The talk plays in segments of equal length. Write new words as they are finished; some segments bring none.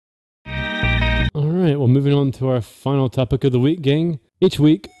right, well, moving on to our final topic of the week, gang. Each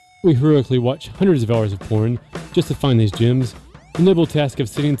week, we heroically watch hundreds of hours of porn just to find these gems. The noble task of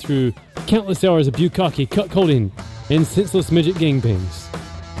sitting through countless hours of bukkake, cuckolding, and senseless midget gangbangs.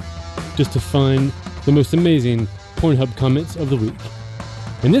 Just to find the most amazing Pornhub comments of the week.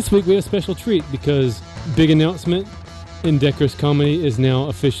 And this week we have a special treat because big announcement, Indecorous Comedy is now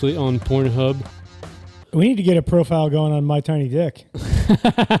officially on Pornhub. We need to get a profile going on My Tiny Dick.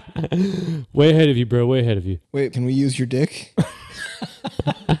 Way ahead of you, bro. Way ahead of you. Wait, can we use your dick?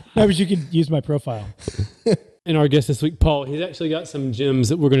 No, but you could use my profile. And our guest this week, Paul, he's actually got some gems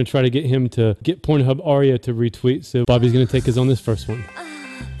that we're going to try to get him to get Pornhub Aria to retweet. So Bobby's going to take us on this first one.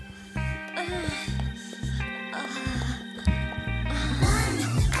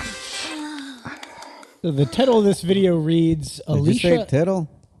 So the title of this video reads, Alicia... Did you say tittle?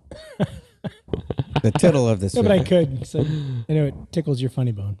 The tittle of this No, video. but I could. So I know it tickles your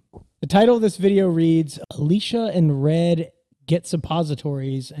funny bone. The title of this video reads, Alicia and Red get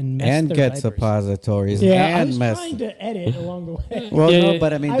suppositories and mess And their get diapers. suppositories. Yeah, and I was mess. trying to edit along the way. Well, Yeah, no, yeah.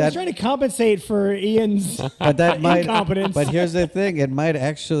 but I mean, I was trying to compensate for Ian's but that might, incompetence. but here's the thing. It might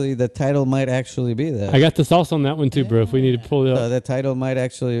actually, the title might actually be that. I got the sauce on that one too, bro, if we need to pull it So up. the title might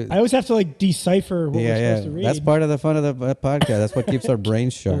actually, I always have to like decipher what we're supposed to read. That's part of the fun of the podcast. That's what keeps our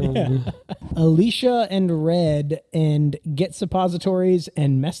brains sharp. Alicia and Red and get suppositories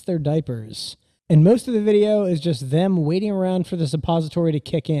and mess their diapers. And most of the video is just them waiting around for the suppository to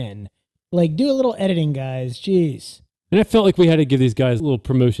kick in. Like, do a little editing, guys. Jeez. And I felt like we had to give these guys a little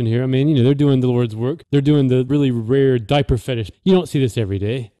promotion here. I mean, you know, they're doing the Lord's work. They're doing the really rare diaper fetish. You don't see this every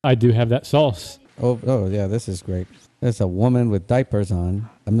day. I do have that sauce. Oh yeah, this is great. There's a woman with diapers on.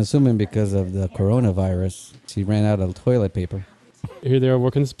 I'm assuming because of the coronavirus, she ran out of toilet paper. Here they are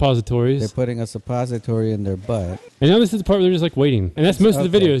working the suppositories. They're putting a suppository in their butt. And now this is the part where they're just like waiting. And that's most of the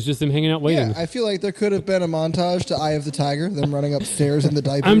Okay. video is just them hanging out waiting. Yeah, I feel like there could have been a montage to Eye of the Tiger, them running upstairs in the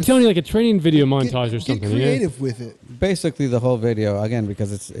diapers. I'm telling you, like a training video montage or Get something. creative with it. Basically, the whole video, again,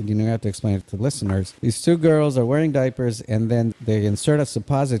 because it's, you know, you have to explain it to listeners. These two girls are wearing diapers and then they insert a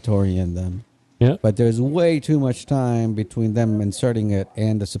suppository in them. Yeah. But there's way too much time between them inserting it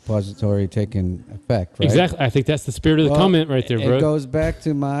and the suppository taking effect, right? Exactly. I think that's the spirit of the Well, comment right there, bro. It goes back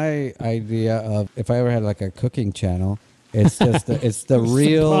to my idea of if I ever had like a cooking channel, it's just it's the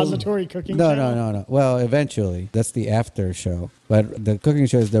real Suppository cooking No. channel? Well, eventually, that's the after show. But the cooking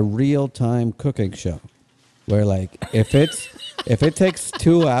show is the real time cooking show, where like if it takes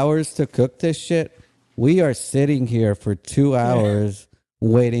 2 hours to cook this shit, we are sitting here for 2 hours.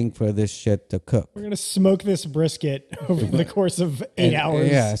 Waiting for this shit to cook. We're going to smoke this brisket over the course of 8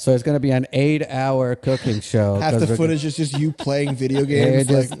 hours. Yeah, so it's going to be an 8-hour cooking show. Half 'cause the we're- footage is just you playing video Yeah, games.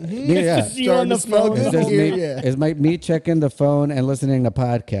 just- like, yeah. Just you on the smell phone. good It's just here, me, yeah. it's me checking the phone and listening to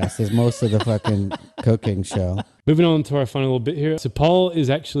podcasts is most of the fucking cooking show. Moving on to our final little bit here. So Paul has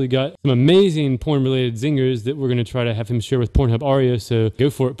actually got some amazing porn-related zingers that we're going to try to have him share with Pornhub Aria. So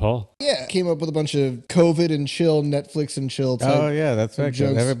go for it, Paul. Yeah, came up with a bunch of COVID and chill, Netflix and chill type. Oh yeah, that's right. 'Cause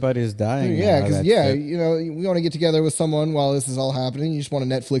jokes. everybody's dying. Yeah, now, because that yeah, shit. you know, we want to get together with someone while this is all happening. You just want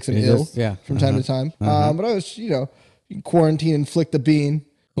to Netflix and You ill just- yeah, from time to time. But I was, you know, quarantine and flick the bean.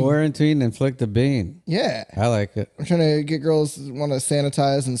 Quarantine and flick the bean. Yeah, I like it. I'm trying to get girls to want to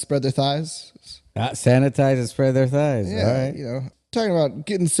sanitize and spread their thighs. Sanitize and spread their thighs. Yeah, All right. you know, talking about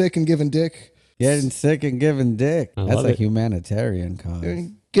getting sick and giving dick. Getting sick and giving dick. I That's love a it. humanitarian cause.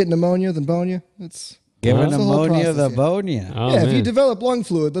 Getting pneumonia, then bonia. It's Giving That's the whole pneumonia the process, bonia. Oh, yeah. If you man. develop lung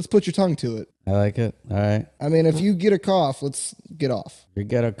fluid, let's put your tongue to it. I like it. All right. I mean, if you get a cough, let's get off. You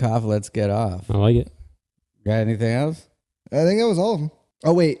get a cough, let's get off. I like it. Got anything else? I think that was all of them.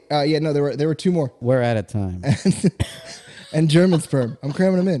 Oh wait, yeah, no, there were two more. We're out of time. And German sperm. I'm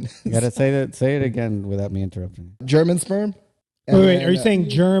cramming them in. You gotta say it again without me interrupting. German sperm. And Wait, then, are you saying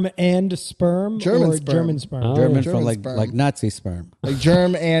germ and sperm? German or sperm. German sperm? Oh. German German from sperm. like Nazi sperm. like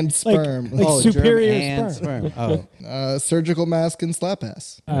germ and sperm? like superior German and sperm. Oh, Surgical mask and slap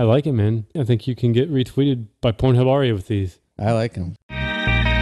ass. I like it, man. I think you can get retweeted by Pornhub Aria with these. I like him.